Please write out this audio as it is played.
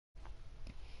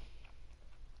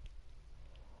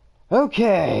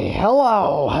Okay,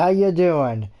 hello, how you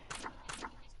doing?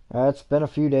 It's been a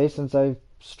few days since I've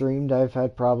streamed. I've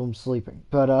had problems sleeping.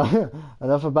 But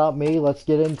enough about me. Let's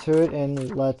get into it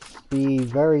and let's be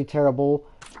very terrible.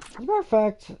 As a matter of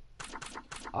fact,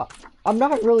 I, I'm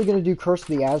not really going to do Curse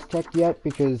of the Aztec yet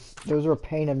because those are a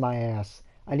pain in my ass.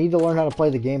 I need to learn how to play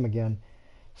the game again.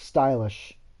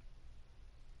 Stylish.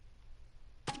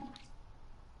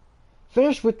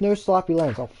 Finish with no sloppy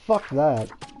lands. Oh, fuck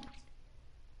that.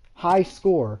 High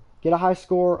score. Get a high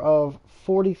score of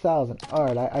 40,000.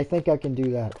 Alright, I think I can do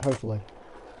that, hopefully.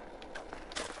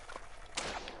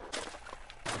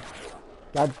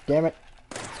 God damn it.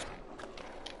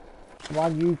 Come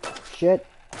on, you shit.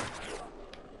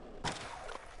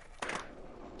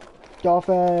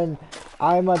 Dolphin!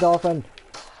 I'm a dolphin.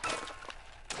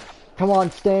 Come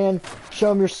on, Stan.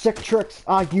 Show him your sick tricks.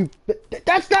 Ah, you...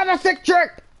 That's not a sick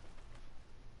trick!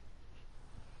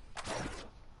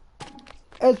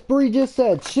 As Bree just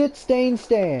said, shit stain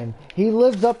Stan. He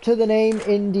lives up to the name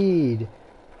indeed.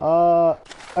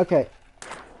 Okay.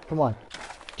 Come on.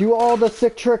 Do all the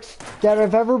sick tricks that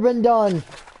have ever been done.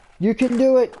 You can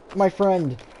do it, my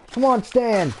friend. Come on,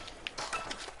 Stan.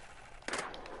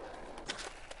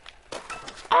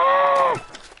 Ah!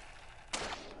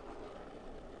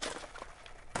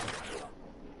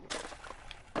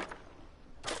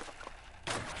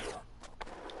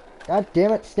 God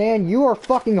damn it, Stan. You are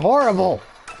fucking horrible.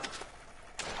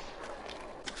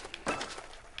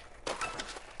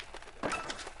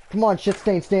 Come on, shit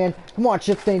stain Stan. Come on,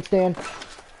 shit stain Stan.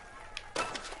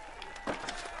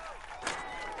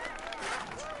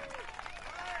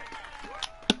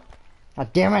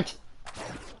 God damn it.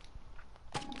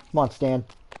 Come on, Stan.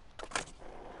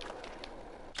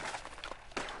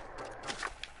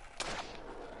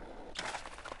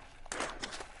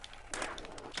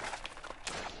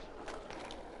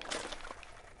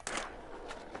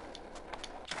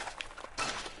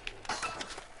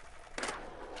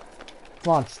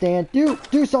 Come on, Stan.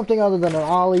 Do something other than an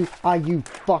Ollie. Ah, you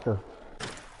fucker.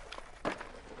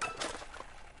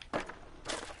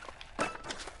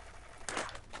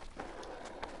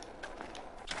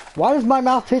 Why does my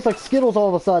mouth taste like Skittles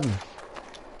all of a sudden?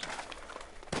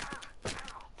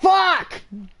 Fuck!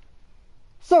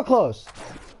 So close.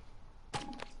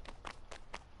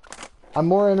 I'm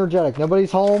more energetic.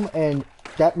 Nobody's home, and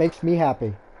that makes me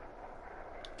happy.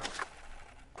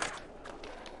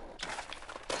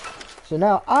 So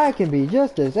now I can be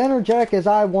just as energetic as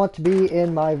I want to be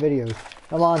in my videos.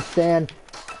 Come on, Stan.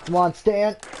 Come on,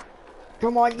 Stan.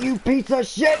 Come on, you piece of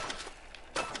shit!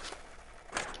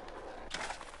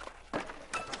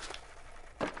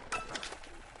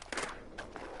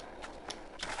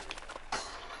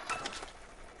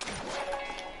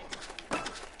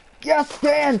 Yes,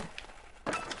 Stan!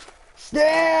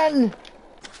 Stan!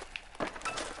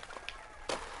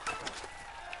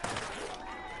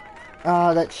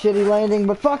 Ah, that shitty landing,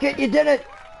 but fuck it, you did it!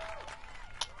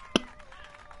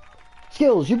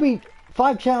 Skills, you beat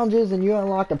 5 challenges and you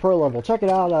unlocked a pro level. Check it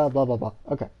out, blah blah blah.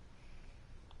 Okay.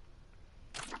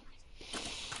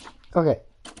 Okay.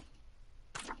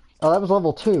 Oh, that was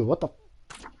level 2. What the...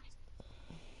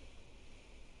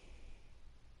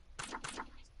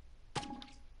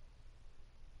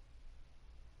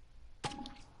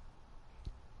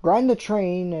 Grind the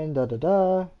train and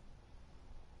da-da-da.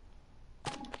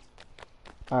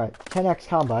 Alright, 10x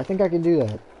combo. I think I can do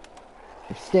that.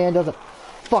 If Stan doesn't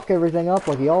fuck everything up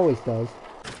like he always does.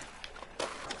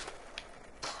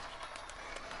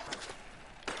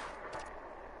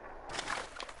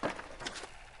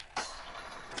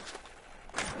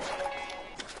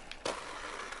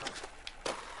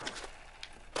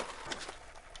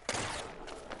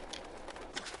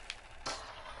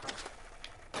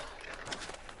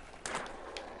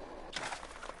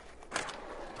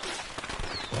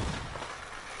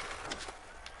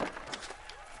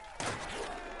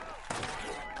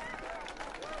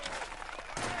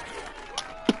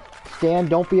 Stan,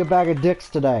 don't be a bag of dicks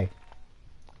today.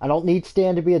 I don't need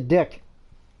Stan to be a dick.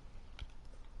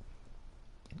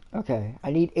 Okay, I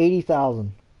need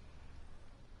 80,000.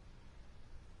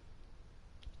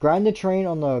 Grind the train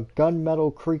on the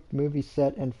Gunmetal Creek movie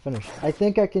set and finish. I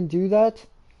think I can do that,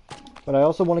 but I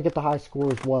also want to get the high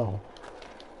score as well.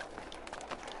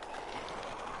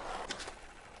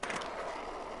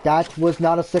 That was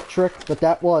not a sick trick, but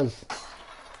that was.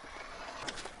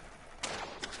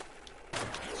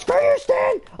 Screw you,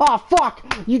 Stan! Aw, oh, fuck!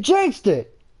 You jinxed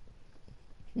it!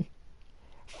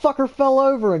 Fucker fell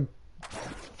over and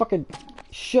fucking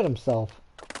shit himself.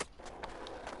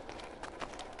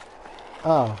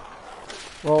 Oh.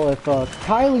 Well, if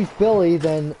Kylie's Billy,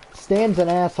 then Stan's an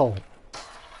asshole.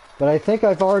 But I think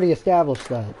I've already established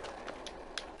that.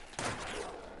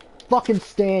 fucking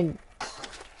Stan.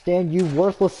 Stan, you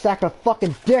worthless sack of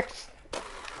fucking dicks.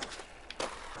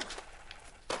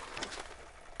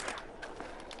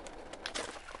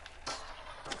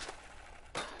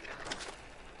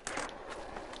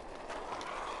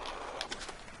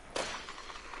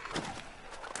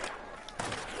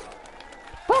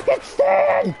 Fucking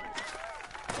Stan!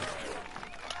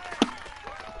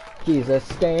 Jesus,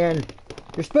 Stan.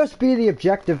 You're supposed to be the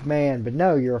objective man, but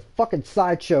no, you're a fucking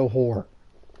sideshow whore.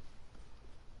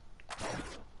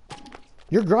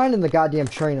 You're grinding the goddamn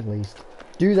train at least.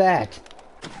 Do that.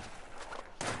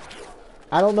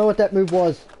 I don't know what that move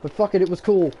was, but fuck it, it was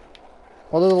cool.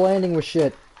 Although the landing was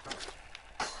shit.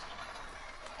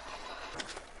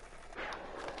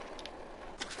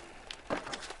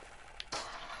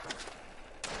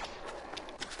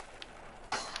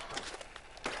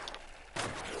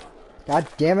 God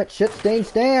damn it, shit stain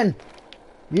Stan!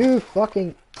 You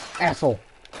fucking asshole.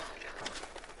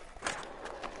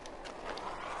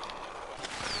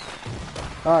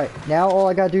 Alright, now all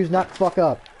I gotta do is not fuck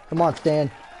up. Come on, Stan.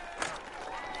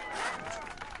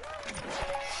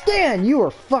 Stan, you are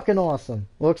fucking awesome.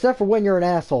 Well, except for when you're an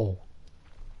asshole.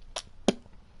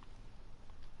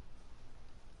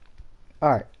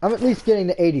 Alright, I'm at least getting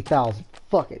to 80,000.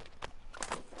 Fuck it.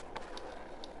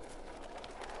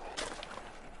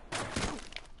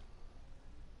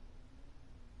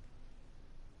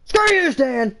 Screw you,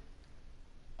 Stan!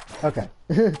 Okay.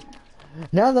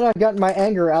 Now that I've gotten my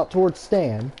anger out towards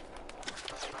Stan,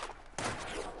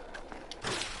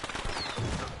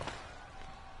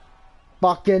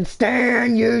 fucking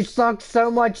Stan, you suck so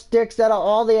much dicks out of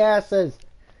all the asses.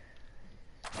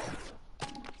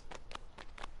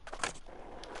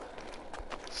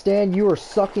 Stan, you are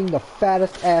sucking the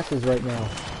fattest asses right now.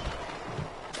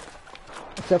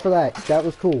 Except for that. That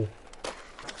was cool.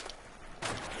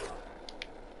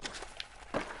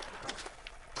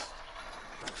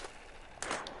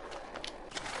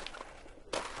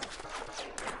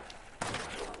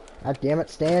 God damn it,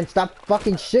 Stan. Stop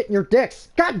fucking shitting your dicks.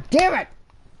 God damn it!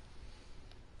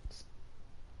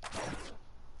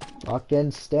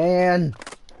 Fucking Stan.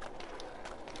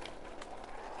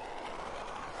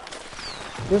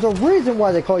 There's a reason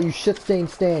why they call you shit-stained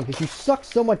Stan, because you suck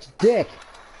so much dick.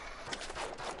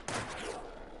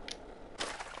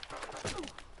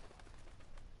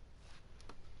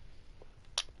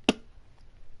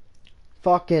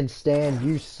 Fucking Stan,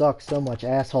 you suck so much,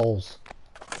 assholes.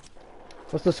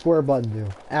 What's the square button do?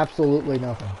 Absolutely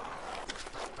nothing.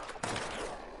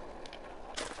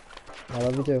 I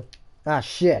love you too. Ah,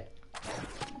 shit.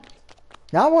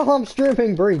 Not while I'm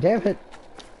streaming, Bree, damn it.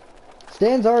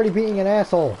 Stan's already being an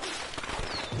asshole.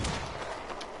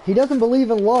 He doesn't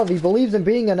believe in love, he believes in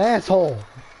being an asshole.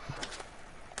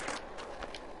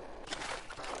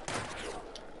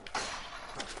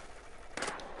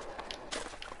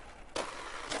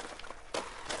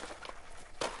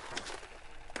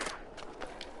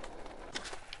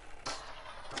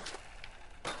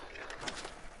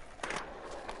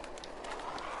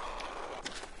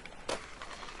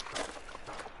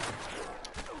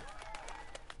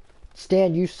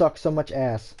 Stan, you suck so much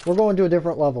ass. We're going to a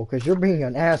different level because you're being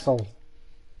an asshole.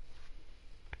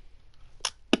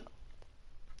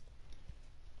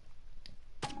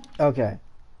 Okay.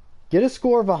 Get a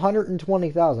score of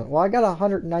 120,000. Well, I got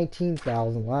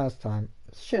 119,000 last time.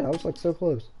 Shit, I was like so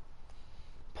close.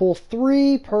 Pull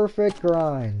 3 perfect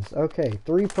grinds. Okay,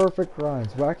 3 perfect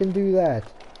grinds. Well, I can do that.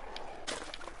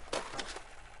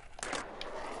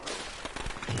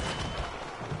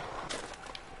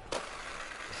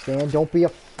 Stan, don't be a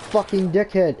fucking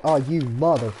dickhead. Oh, you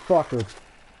motherfucker.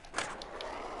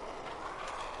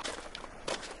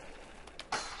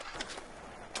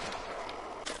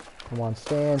 Come on,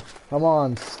 Stan. Come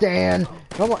on, Stan.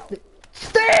 Come on.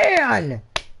 Stan!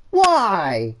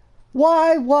 Why?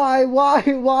 Why?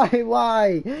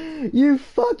 You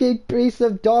fucking piece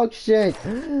of dog shit.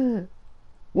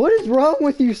 What is wrong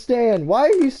with you, Stan? Why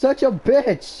are you such a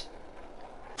bitch?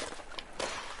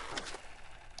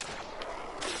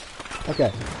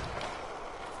 Okay.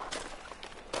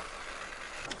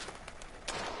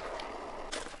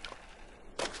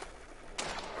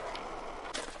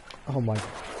 Oh my.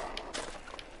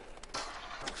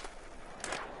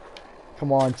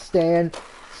 Come on, Stan.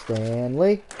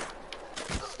 Stanley.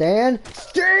 Stan.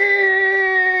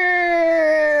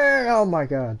 Oh my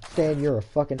god. Stan, you're a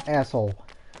fucking asshole.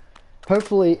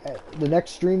 Hopefully, the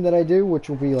next stream that I do, which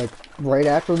will be like right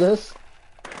after this,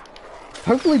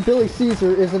 hopefully Billy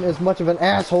Caesar isn't as much of an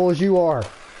asshole as you are.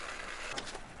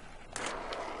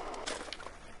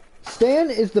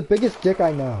 Stan is the biggest dick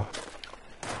I know.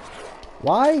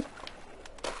 Why?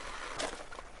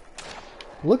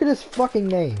 Look at his fucking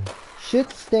name. shit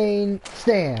stain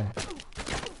Stan.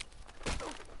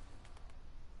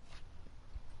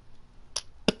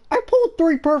 I pulled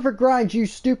 3 perfect grinds, you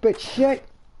stupid shit.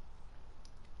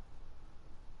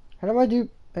 How do I do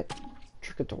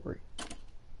Trickatory?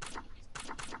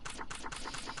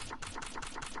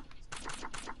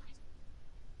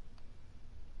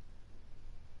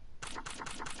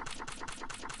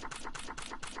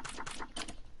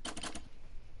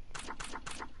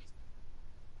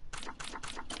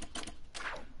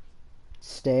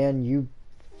 Stan, you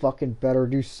fucking better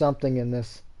do something in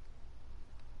this.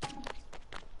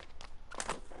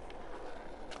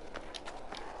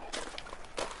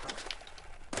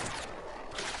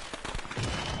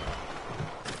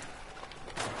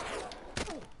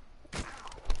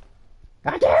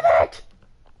 God damn it!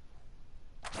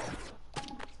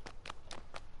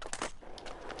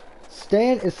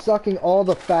 Stan is sucking all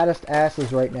the fattest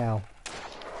asses right now.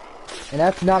 And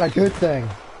that's not a good thing.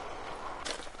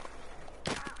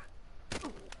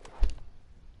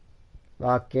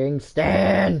 Fucking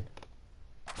Stan!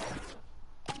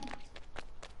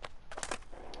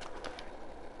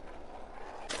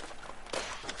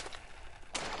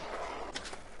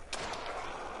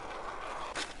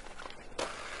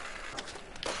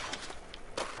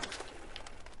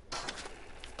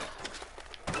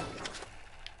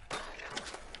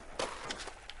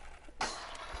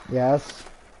 Yes.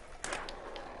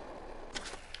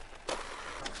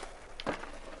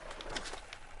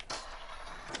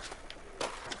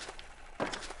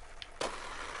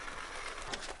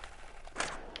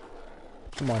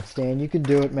 Come on, Stan, you can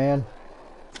do it, man.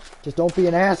 Just don't be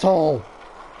an asshole.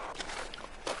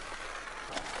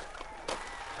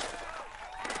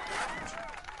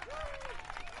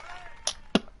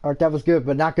 Alright, that was good,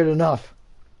 but not good enough.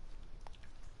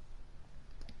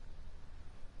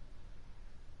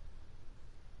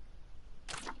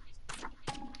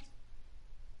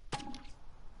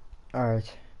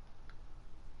 Alright.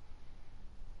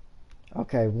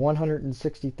 Okay,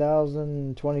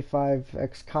 160,000,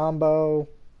 25x combo.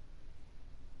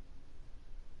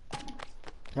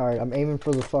 Alright, I'm aiming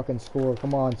for the fucking score.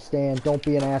 Come on, Stan, don't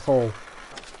be an asshole.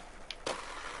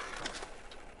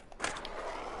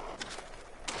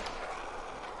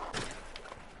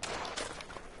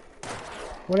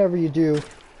 Whatever you do,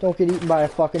 don't get eaten by a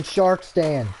fucking shark,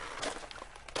 Stan.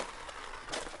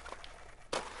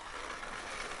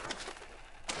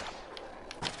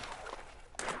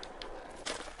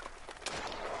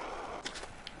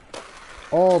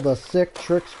 All the sick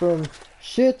tricks from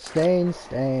Shit Stain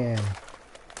Stan.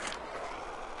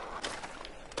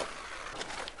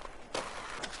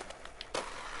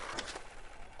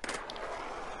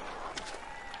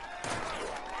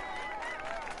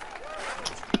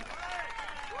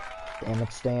 Damn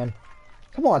it, Stan.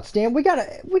 Come on, Stan, we gotta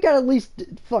at least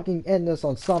fucking end this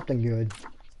on something good.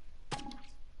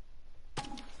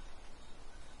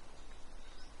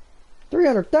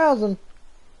 300,000?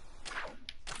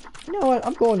 You know what?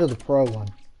 I'm going to the pro one.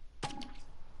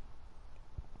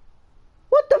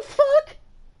 What the fuck?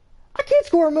 I can't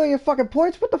score 1,000,000 fucking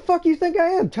points. What the fuck you think I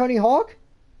am, Tony Hawk?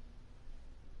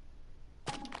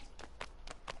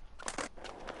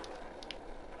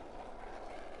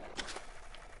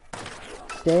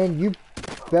 Stan, you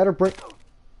better bring...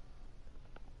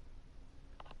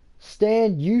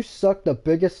 Stan, you suck the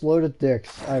biggest load of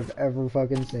dicks I've ever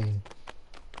fucking seen.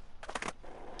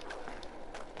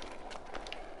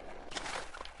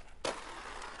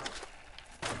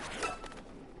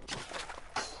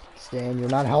 Stan, you're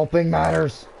not helping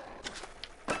matters.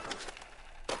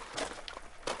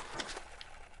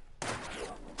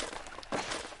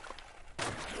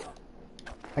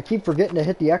 I keep forgetting to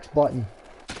hit the X button.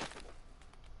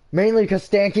 Mainly because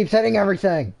Stan keeps hitting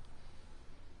everything.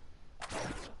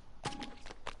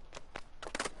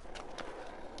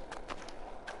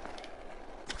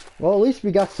 Well, at least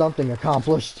we got something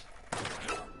accomplished.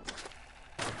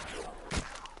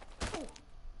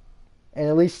 And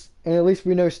at least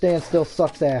we know Stan still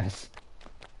sucks ass.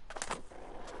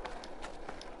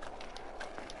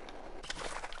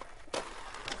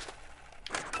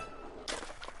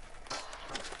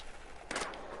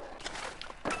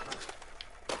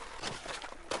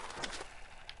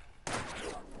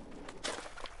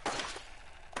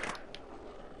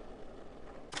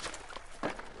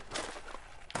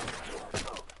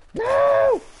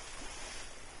 No!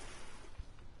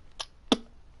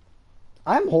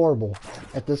 I'm horrible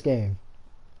at this game.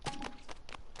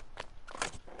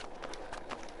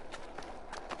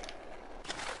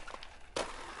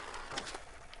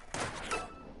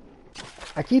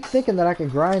 I keep thinking that I can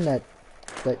grind that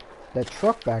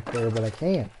truck back there, but I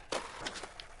can't.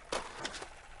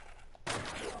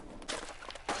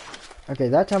 Okay,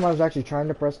 that time I was actually trying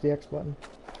to press the X button.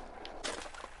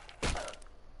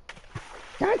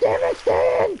 God damn it,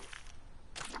 Stan!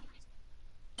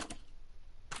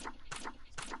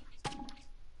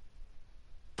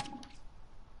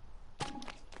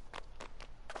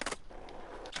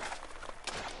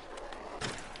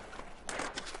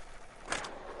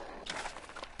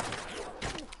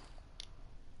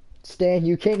 Stan,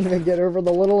 you can't even get over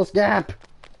the littlest gap!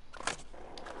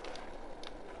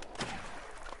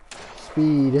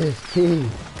 Speed is key.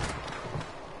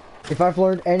 If I've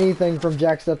learned anything from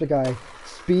Jacksepticeye,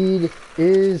 speed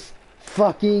is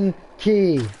fucking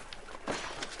key.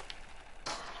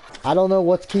 I don't know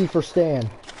what's key for Stan.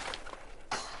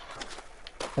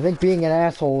 I think being an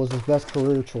asshole is his best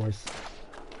career choice.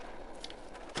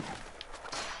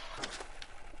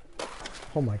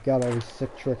 Oh my god, all these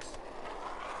sick tricks.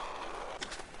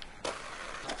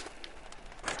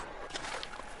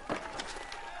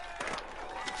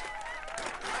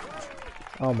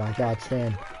 Oh my god,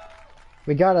 Stan.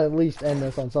 We gotta at least end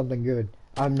this on something good.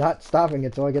 I'm not stopping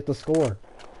until I get the score.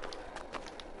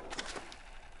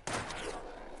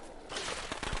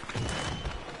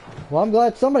 Well, I'm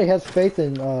glad somebody has faith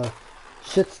in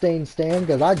shit-stained Stan,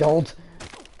 because I don't.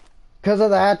 Because of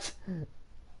that.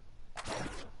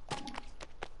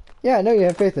 Yeah, I know you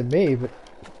have faith in me, but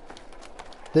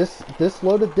this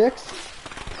load of dicks?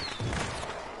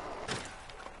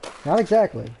 Not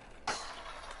exactly.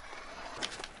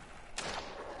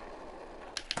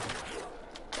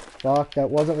 Fuck, that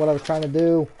wasn't what I was trying to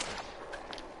do.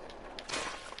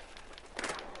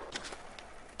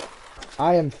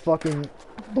 I am fucking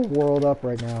the world up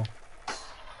right now.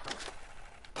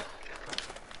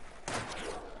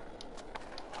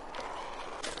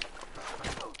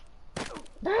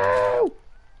 No!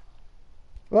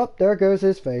 Well, there goes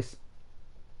his face.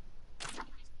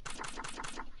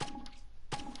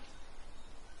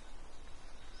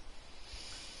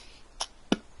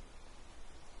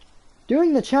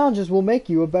 Doing the challenges will make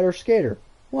you a better skater.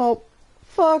 Well,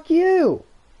 fuck you!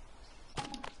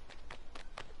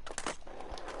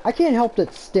 I can't help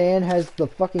that Stan has the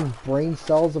fucking brain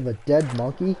cells of a dead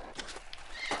monkey.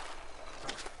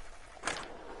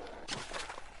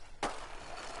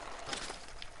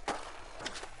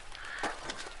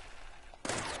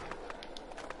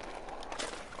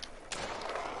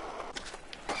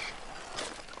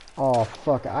 Oh,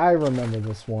 fuck, I remember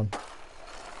this one.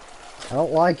 I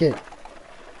don't like it.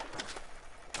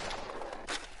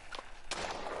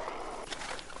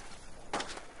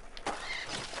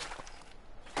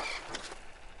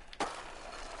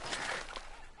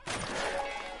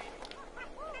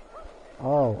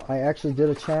 Oh, I actually did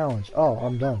a challenge. Oh,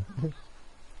 I'm done.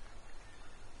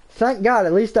 Thank God,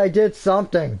 at least I did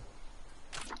something.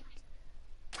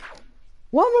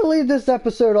 Well, I'm going to leave this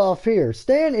episode off here.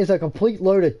 Stan is a complete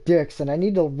load of dicks, and I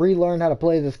need to relearn how to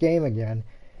play this game again.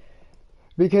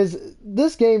 Because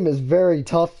this game is very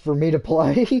tough for me to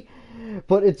play,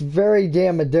 but it's very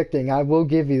damn addicting, I will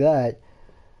give you that.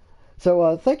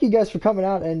 So, thank you guys for coming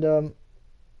out, and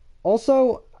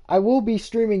also, I will be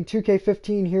streaming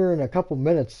 2K15 here in a couple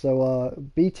minutes, so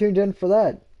be tuned in for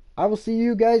that. I will see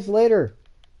you guys later.